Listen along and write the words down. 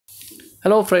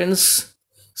Hello friends.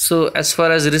 So as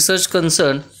far as research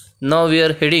concerned, now we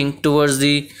are heading towards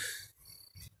the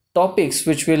topics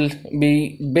which will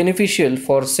be beneficial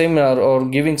for seminar or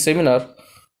giving seminar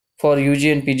for UG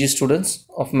and PG students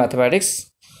of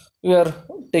mathematics. We are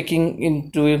taking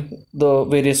into the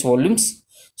various volumes.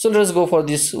 So let us go for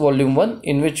this volume 1,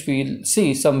 in which we'll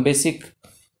see some basic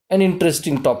and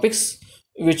interesting topics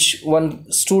which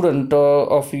one student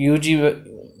of UG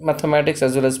mathematics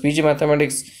as well as PG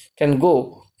mathematics can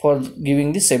go for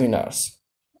giving the seminars.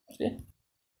 Okay.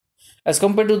 As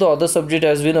compared to the other subject,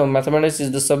 as we know, mathematics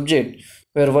is the subject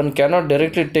where one cannot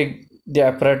directly take the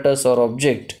apparatus or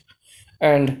object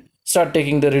and start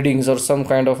taking the readings or some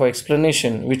kind of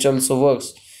explanation, which also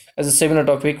works as a seminar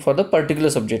topic for the particular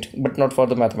subject but not for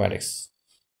the mathematics.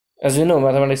 As we know,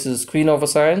 mathematics is queen of a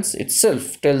science.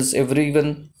 Itself tells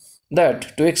everyone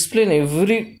that to explain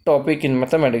every topic in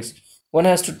mathematics, one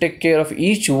has to take care of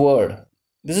each word.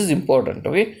 This is important.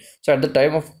 Okay, so at the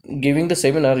time of giving the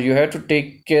seminar, you have to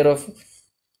take care of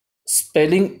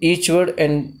spelling each word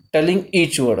and telling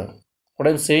each word. What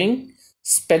I'm saying,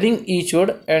 spelling each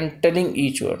word and telling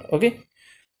each word. Okay,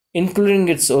 including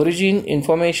its origin,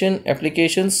 information,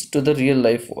 applications to the real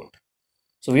life world.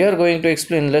 So we are going to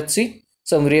explain, let's see,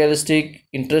 some realistic,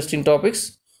 interesting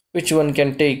topics which one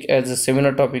can take as a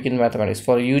seminar topic in mathematics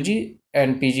for UG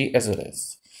and PG as well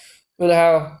as. We'll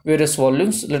have various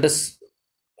volumes. Let us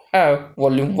have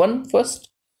volume 1 first,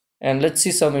 and let's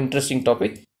see some interesting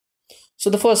topic. So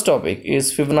the first topic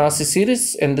is Fibonacci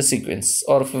series and the sequence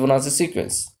or Fibonacci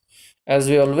sequence. As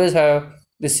we always have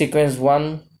the sequence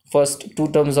 1, first two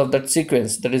terms of that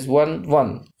sequence, that is 1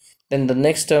 1. Then the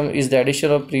next term is the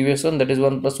addition of previous one, that is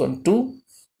 1 plus 1 2.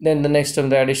 Then the next term,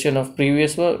 the addition of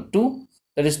previous one 2,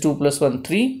 that is 2 plus 1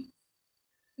 3.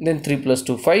 Then 3 plus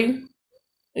 2 5.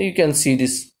 You can see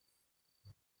this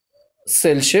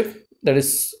cell shape, that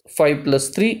is 5 plus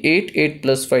 3 8, 8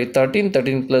 plus 5 13,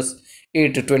 13 plus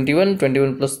 8 21,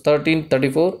 21 plus 13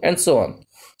 34, and so on.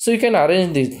 So you can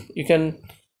arrange this, you can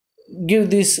give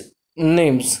these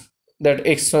names, that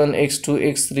x1 x2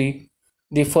 x3.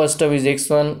 The first term is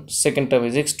x1, second term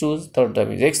is x2, third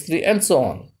term is x3, and so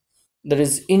on. That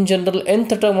is in general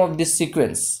nth term of this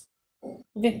sequence.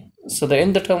 Okay, so the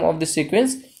nth term of this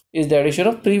sequence is the addition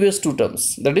of previous two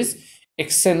terms, that is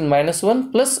xn minus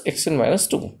 1 plus xn minus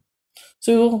 2.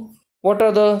 So what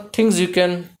are the things you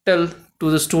can tell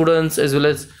to the students as well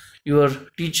as your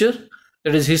teacher?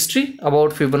 That is history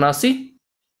about Fibonacci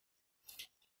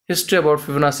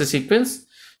sequence,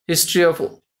 history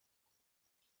of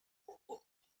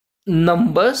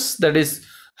numbers, that is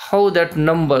how that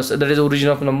numbers, that is origin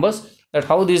of numbers, that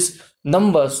how these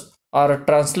numbers are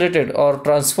translated or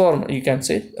transformed, you can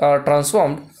say, are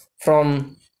transformed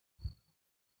from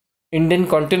Indian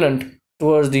continent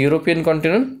towards the European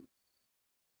continent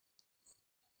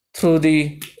through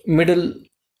the middle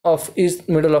of East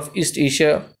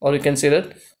Asia, or you can say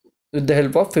that with the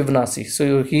help of Fibonacci.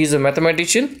 So he is a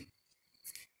mathematician,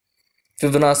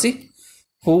 Fibonacci,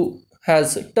 who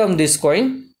has termed this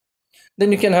coin.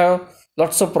 Then you can have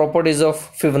lots of properties of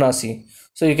Fibonacci.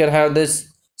 So you can have this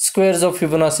squares of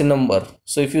Fibonacci number.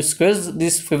 So if you square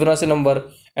this Fibonacci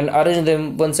number and arrange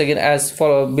them once again as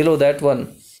follow below that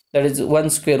one, that is 1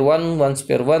 square 1, 1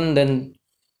 square 1, then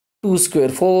 2 square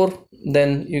 4,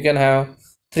 then you can have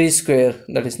 3 square,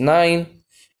 that is 9,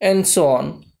 and so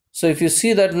on. So if you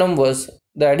see that numbers,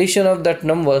 the addition of that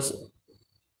numbers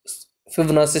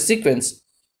Fibonacci sequence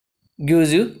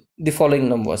gives you the following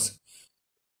numbers.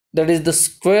 That is the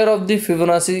square of the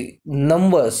Fibonacci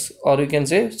numbers, or you can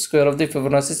say square of the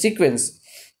Fibonacci sequence.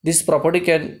 This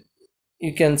property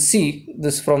you can see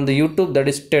this from the YouTube, that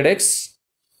is TEDx.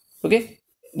 Okay,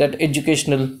 that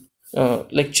educational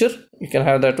lecture, you can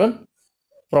have that one,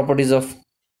 properties of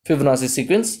Fibonacci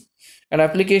sequence. And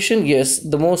application, yes,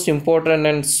 the most important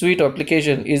and sweet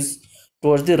application is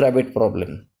towards the rabbit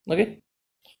problem. Okay,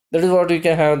 that is what we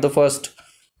can have the first,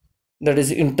 that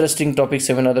is interesting topic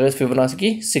seminar, that is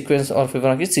Fibonacci sequence or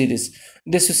Fibonacci series.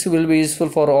 This will be useful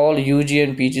for all UG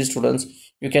and PG students.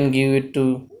 You can give it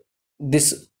to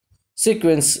this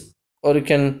sequence, or you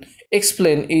can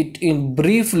explain it in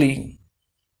briefly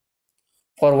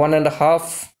for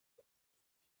 1.5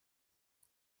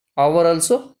 hour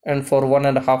also, and for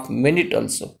 1.5 minute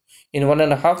also. In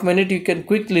 1.5 minute you can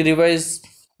quickly revise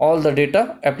all the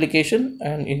data application,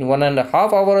 and in 1.5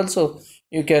 hour also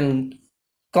you can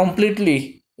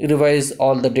completely revise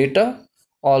all the data,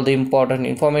 all the important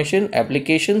information,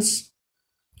 applications.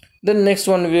 Then next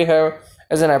one we have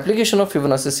as an application of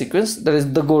Fibonacci sequence, that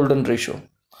is the golden ratio.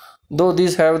 Though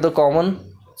these have the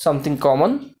something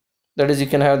common, that is you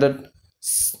can have that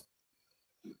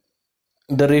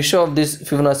the ratio of this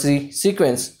Fibonacci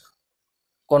sequence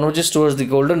converges towards the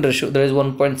golden ratio, that is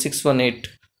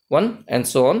 1.6181 and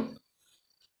so on.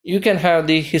 You can have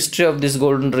the history of this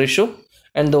golden ratio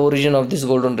and the origin of this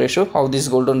golden ratio, how this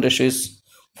golden ratio is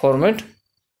formed.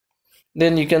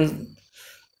 Then you can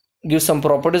give some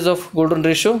properties of golden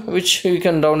ratio, which you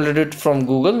can download it from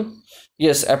Google.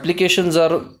 Yes, applications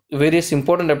are various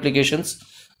important applications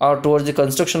are towards the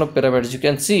construction of pyramids. You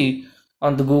can see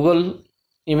on the Google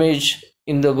image,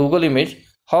 in the Google image,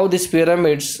 how these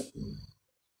pyramids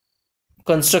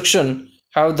construction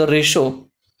have the ratio,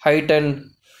 height and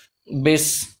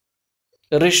base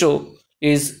ratio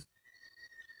is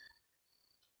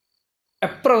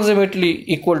approximately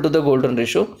equal to the golden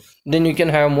ratio. Then you can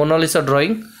have Mona Lisa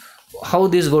drawing, how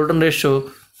this golden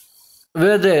ratio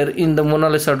were there in the Mona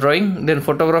Lisa drawing. Then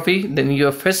photography, then you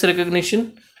have face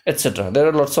recognition, etc. There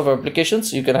are lots of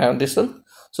applications. You can have this one.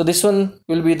 So this one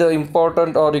will be the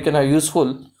important, or you can have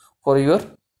useful for your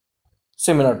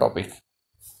seminar topic.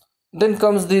 Then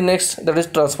comes the next, that is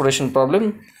transportation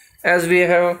problem. As we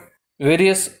have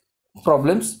various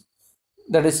problems,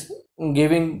 that is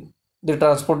giving the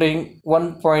transporting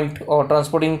one point, or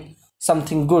transporting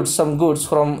something goods, some goods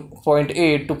from point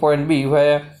A to point B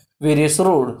via various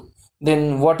road.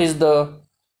 Then what is the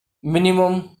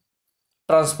minimum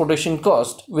transportation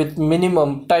cost with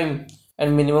minimum time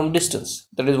and minimum distance?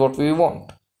 That is what we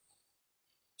want.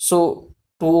 So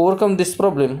to overcome this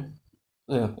problem,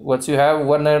 once you have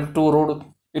one or two road,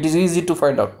 it is easy to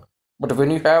find out. But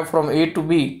when you have from A to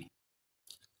B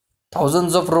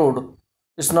thousands of road,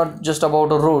 it's not just about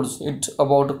the roads, it's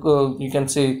about you can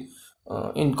say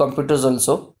in computers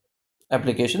also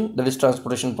application, that is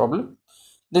transportation problem.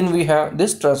 Then we have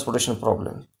this transportation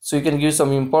problem. So you can give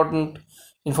some important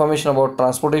information about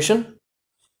transportation,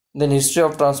 then history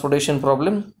of transportation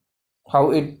problem,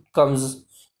 how it comes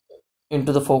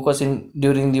into the focus in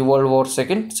during the World War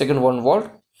second World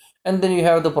War. And then you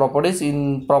have the properties.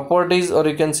 In properties, or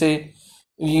you can say,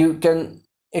 you can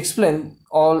explain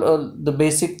all the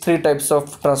basic three types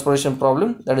of transportation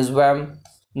problem, that is WAM,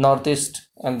 northeast,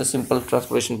 and the simple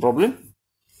transportation problem.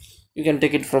 You can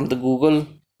take it from the Google.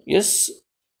 Yes,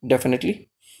 definitely.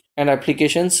 And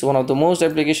applications, one of the most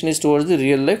application is towards the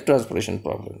real life transportation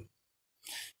problem.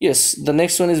 Yes, the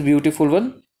next one is beautiful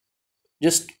one.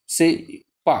 Just say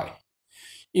pi.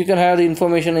 You can have the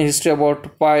information and history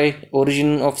about pi,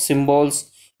 origin of symbols,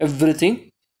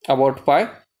 everything about pi.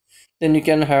 Then you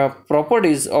can have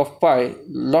properties of pi.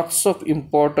 Lots of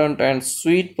important and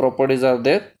sweet properties are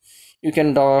there. You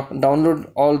can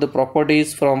download all the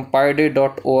properties from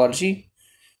piday.org,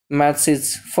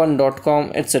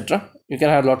 mathsisfun.com, etc. You can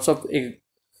have lots of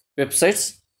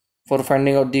websites for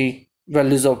finding out the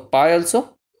values of pi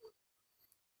also.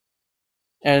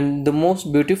 And the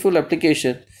most beautiful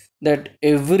application, that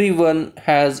everyone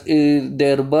has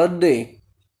their birthday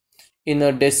in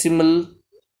a decimal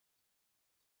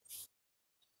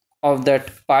of that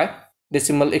pi,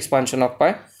 decimal expansion of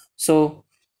pi. So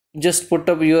just put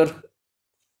up your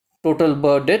total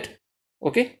birth date,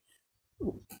 okay,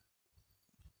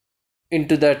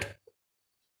 into that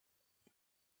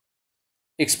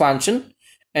expansion,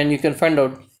 and you can find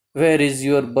out where is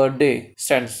your birthday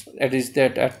stands. That is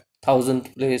that at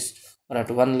 1000th place, or at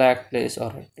 1 lakh place,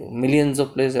 or at millions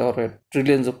of places, or at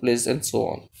trillions of places, and so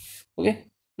on. Okay,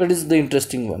 that is the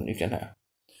interesting one you can have.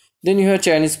 Then you have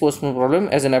Chinese postman problem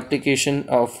as an application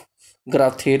of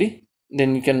graph theory.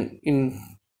 Then you can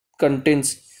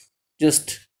contains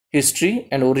just history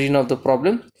and origin of the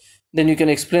problem. Then you can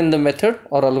explain the method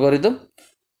or algorithm.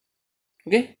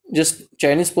 Okay, just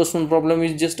Chinese postman problem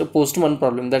is just a postman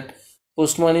problem, that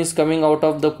postman is coming out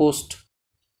of the post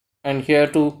and here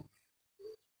to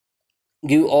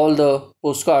give all the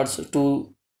postcards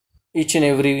to each and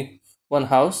every one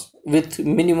house with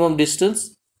minimum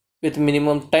distance, with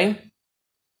minimum time.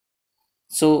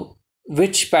 So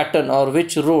which pattern or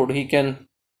which road he can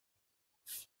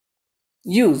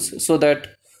use, so that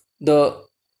the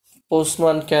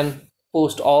postman can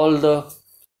post all the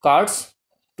cards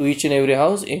to each and every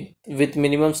house with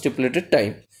minimum stipulated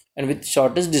time and with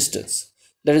shortest distance.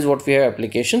 That is what we have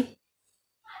application,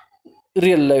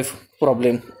 real life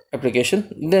problem application.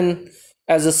 Then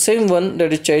as the same one,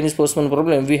 that is Chinese postman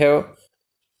problem, we have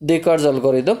Descartes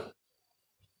algorithm.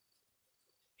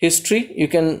 History, you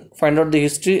can find out the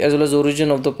history as well as origin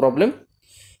of the problem.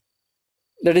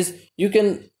 That is, you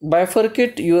can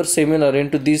bifurcate your seminar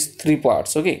into these three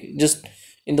parts. Okay, just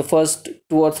in the first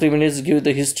 2 or 3 minutes give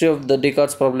the history of the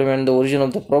Descartes problem and the origin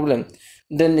of the problem.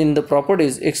 Then in the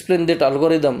properties, explain that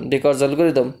algorithm, Descartes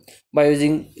algorithm, by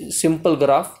using simple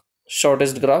graph,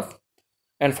 shortest graph,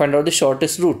 and find out the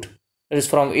shortest route. That is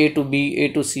from A to B,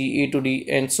 A to C, A to D,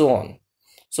 and so on.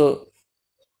 So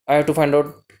I have to find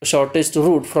out shortest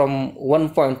route from one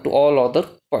point to all other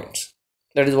points.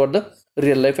 That is what the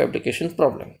real life application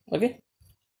problem. Okay.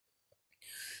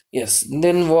 Yes.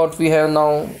 Then what we have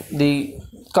now, the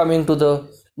coming to the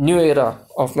new era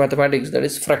of mathematics, that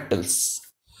is fractals.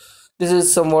 This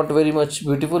is somewhat very much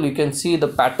beautiful. You can see the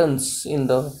patterns in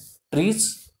the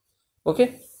trees.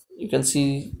 Okay, you can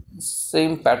see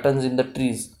same patterns in the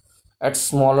trees at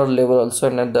smaller level also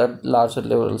and at that larger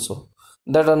level also.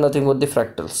 That are nothing but the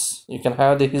fractals. You can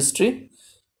have the history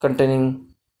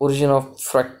containing origin of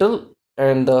fractal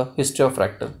and the history of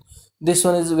fractal. This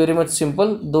one is very much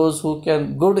simple. Those who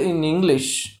can good in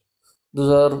English,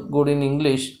 those are good in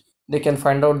English, they can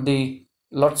find out the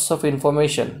lots of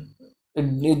information.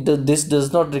 This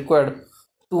does not require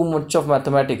too much of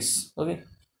mathematics. Okay,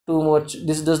 too much.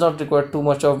 This does not require too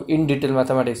much of in detail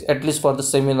mathematics, at least for the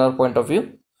seminar point of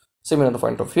view.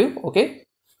 Okay,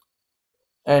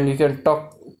 and you can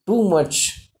talk too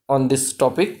much on this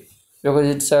topic because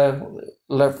it's a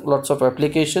lots of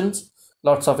applications,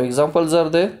 lots of examples are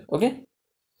there. Okay,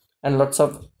 and lots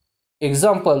of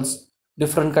examples,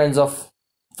 different kinds of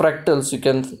fractals you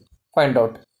can find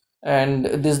out, and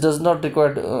this does not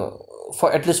require for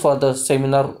at least for the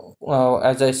seminar,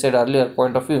 as I said earlier,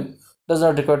 point of view, does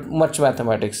not require much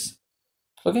mathematics.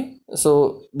 Okay,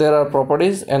 so there are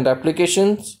properties and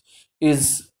applications.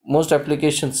 Is most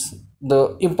applications,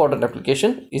 the important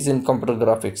application is in computer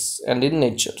graphics and in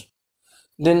nature.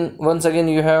 Then once again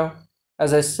you have,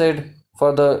 as I said,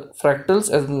 for the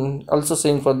fractals, and also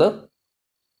saying for the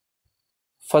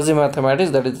fuzzy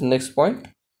mathematics, that is the next point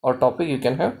or topic. You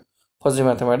can have fuzzy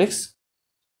mathematics,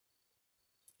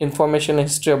 information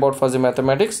history about fuzzy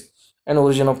mathematics, and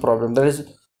origin of problem. That is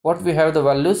what we have the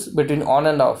values between on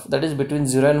and off, that is between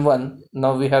 0 and 1.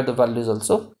 Now we have the values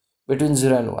also between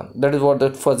 0 and 1. That is what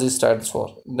that fuzzy stands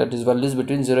for, that is values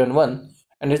between 0 and 1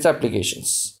 and its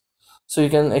applications. So you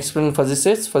can explain fuzzy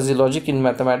sets, fuzzy logic in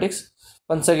mathematics.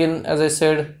 Once again, as I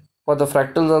said, for the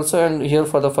fractals also, and here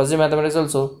for the fuzzy mathematics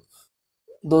also,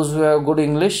 those who have good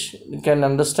English can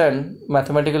understand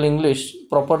mathematical English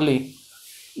properly,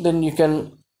 then you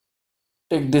can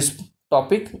take this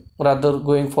topic rather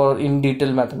going for in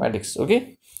detail mathematics.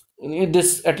 Okay,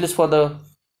 this at least for the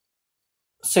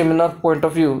seminar point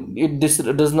of view, this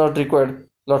does not require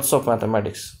lots of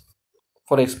mathematics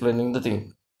for explaining the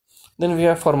thing. Then we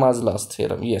have Fermat's last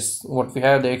theorem. Yes, what we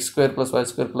have, the x square plus y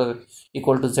square plus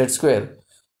equal to z square.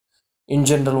 In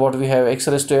general, what we have, x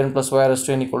raised to n plus y raised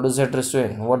to n equal to z raised to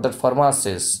n, what that Fermat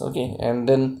says. Okay, and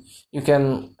then you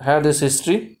can have this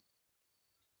history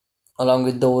along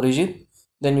with the origin.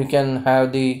 Then you can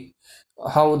have the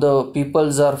how the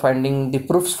peoples are finding the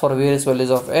proofs for various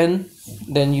values of n.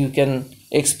 Then you can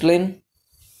explain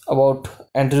about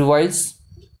Andrew Wiles,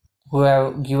 who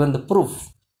have given the proof,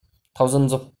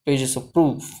 thousands of pages of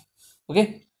proof.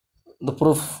 Okay, the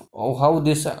proof of how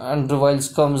this Andrew Wiles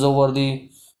comes over the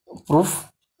proof.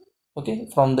 Okay,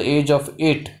 from the age of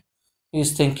 8 he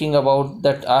is thinking about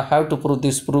that I have to prove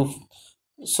this proof.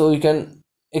 So you can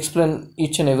explain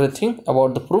each and everything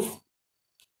about the proof,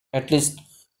 at least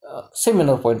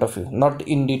seminar point of view, not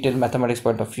in detail mathematics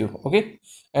point of view. Okay,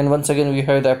 and once again we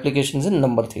have the applications in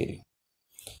number theory.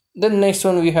 Then next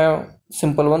one we have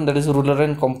simple one, that is ruler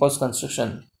and compass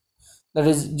construction. That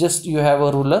is just you have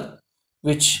a ruler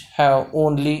which have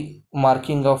only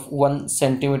marking of 1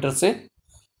 centimeter, say,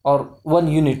 or 1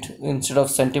 unit, instead of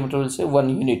centimeter we'll say 1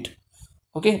 unit.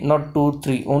 Okay, not 2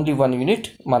 3, only 1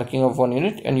 unit, marking of 1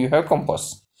 unit, and you have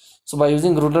compass. So by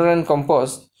using ruler and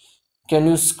compass, can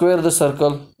you square the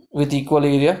circle with equal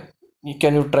area?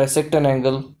 Can you trisect an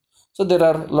angle? So there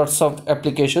are lots of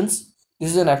applications.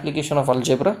 This is an application of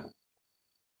algebra.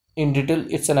 In detail,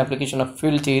 it's an application of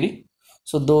field theory.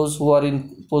 So those who are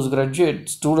in postgraduate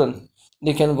student,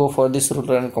 they can go for this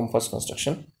ruler and compass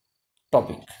construction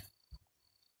topic.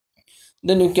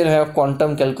 Then you can have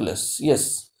quantum calculus.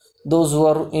 Yes, those who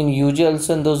are in UG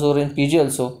also and those who are in PG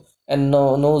also and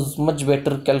knows much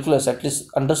better calculus, at least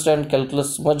understand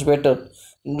calculus much better,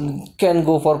 can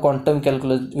go for quantum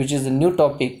calculus, which is a new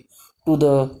topic to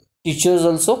the teachers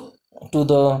also, to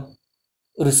the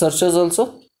researchers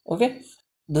also. Okay,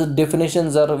 the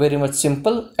definitions are very much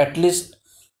simple. At least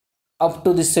up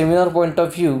to the seminar point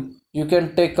of view, you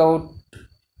can take out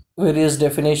various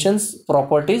definitions,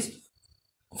 properties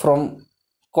from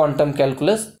quantum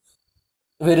calculus.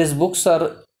 Various books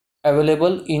are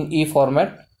available in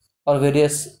e-format, or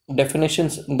various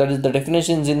definitions, that is the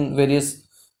definitions in various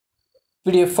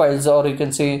PDF files, or you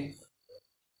can say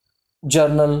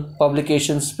journal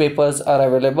publications, papers are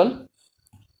available.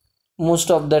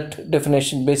 most of that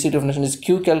definition, basic definition, is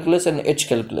Q calculus and H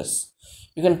calculus.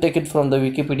 You can take it from the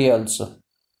Wikipedia also.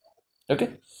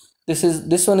 Okay,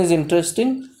 this one is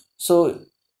interesting. So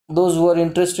those who are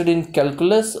interested in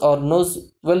calculus or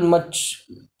knows well much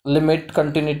limit,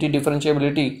 continuity,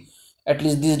 differentiability, at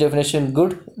least this definition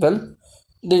good, well,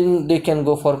 then they can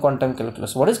go for quantum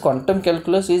calculus. What is quantum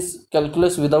calculus? Is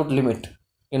calculus without limit,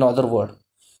 in other word.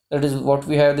 That is what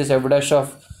we have, this f dash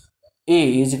of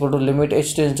a is equal to limit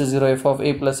h tends to 0 f of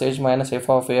a plus h minus f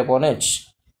of a upon h.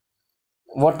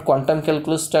 What quantum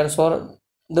calculus stands for?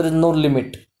 There is no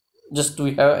limit, just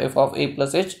we have f of a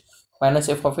plus h minus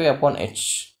f of a upon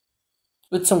h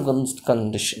with some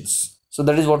conditions. So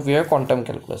that is what we have, quantum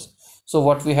calculus. So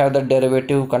what we have, the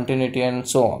derivative, continuity, and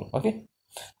so on. Okay,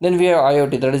 then we have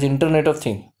IoT, that is Internet of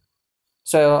Things.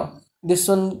 So this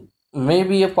one may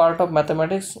be a part of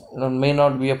mathematics, may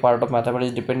not be a part of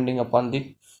mathematics, depending upon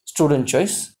the student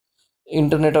choice.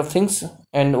 Internet of Things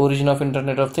and origin of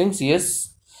Internet of Things.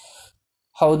 Yes,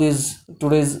 how this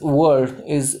today's world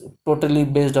is totally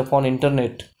based upon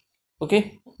internet.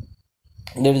 Okay,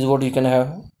 that is what you can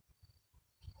have,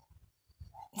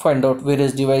 find out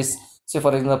various device. Say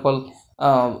for example,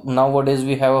 nowadays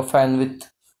we have a fan with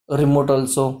remote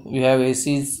also, we have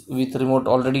ACs with remote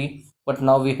already, but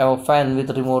now we have a fan with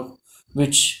remote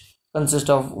which consists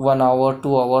of 1 hour,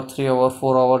 2 hour, 3 hour,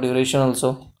 4 hour duration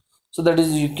also. So that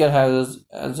is, you can have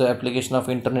as an application of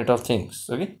Internet of Things.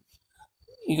 Okay,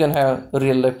 you can have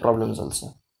real life problems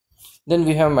also. Then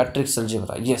we have matrix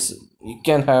algebra. Yes, you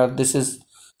can have, this is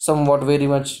somewhat very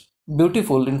much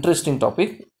beautiful, interesting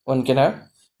topic one can have.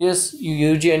 Yes,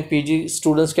 UG and PG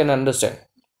students can understand.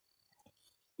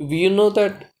 We know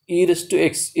that e raised to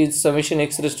x is summation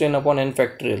x raised to n upon n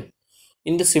factorial.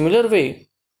 In the similar way,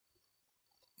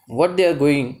 what they are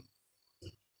going,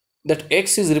 that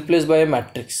x is replaced by a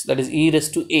matrix, that is e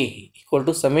raised to a equal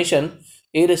to summation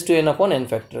a raised to n upon n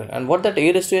factorial. And what that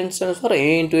a raised to n stands for?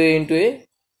 A into a into a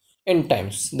n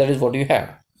times. That is what you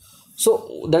have.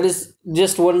 So that is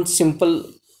just one simple,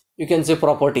 you can say,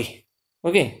 property.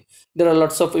 Okay, there are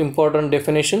lots of important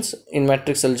definitions in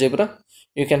matrix algebra.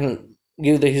 You can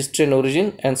give the history and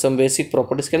origin, and some basic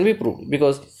properties can be proved,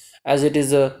 because as it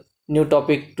is a new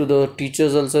topic to the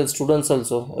teachers also, and students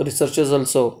also, researchers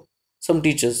also, some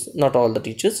teachers, not all the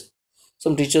teachers,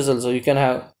 some teachers also, you can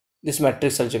have this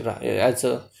matrix algebra as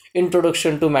a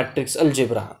introduction to matrix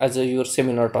algebra as a your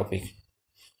seminar topic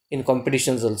in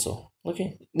competitions also.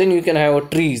 Okay, then you can have a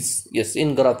trees. Yes,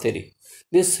 in graph theory,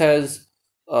 this has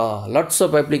lots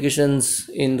of applications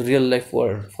in real life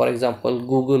world. For example,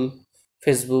 Google,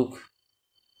 Facebook,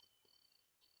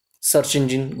 search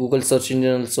engine, Google search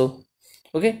engine also.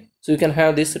 Okay, so you can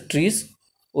have this trees,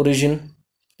 origin.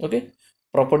 Okay,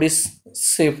 properties,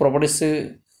 say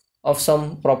of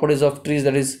some properties of trees,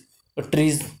 that is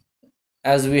trees,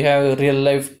 as we have a real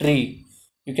life tree,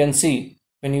 you can see,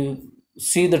 when you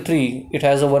see the tree, it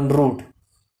has a one root,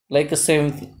 like the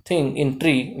same thing in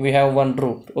tree, we have one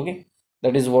root. Okay,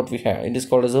 that is what we have, it is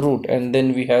called as a root. And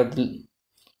then we have the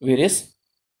various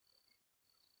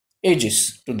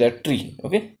edges to that tree.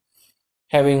 Okay,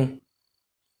 having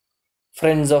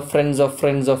friends of friends of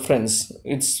friends of friends,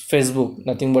 it's Facebook,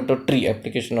 nothing but a tree,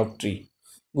 application of tree.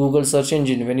 Google search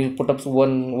engine, when you put up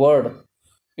one word,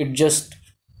 it just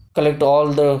collect all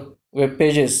the web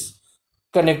pages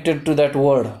connected to that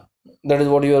word. That is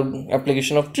what your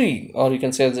application of tree, or you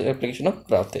can say as the application of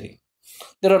graph theory.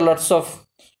 There are lots of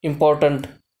important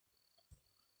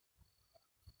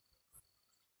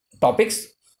topics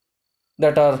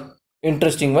that are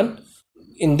interesting one.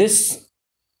 In this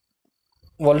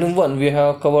volume 1, we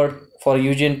have covered for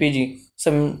UG and PG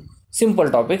some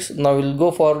simple topics. Now we'll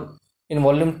go for in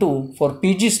volume 2 for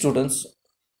PG students,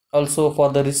 also for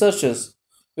the researchers,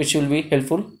 which will be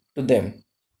helpful to them.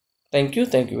 Thank you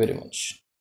very much.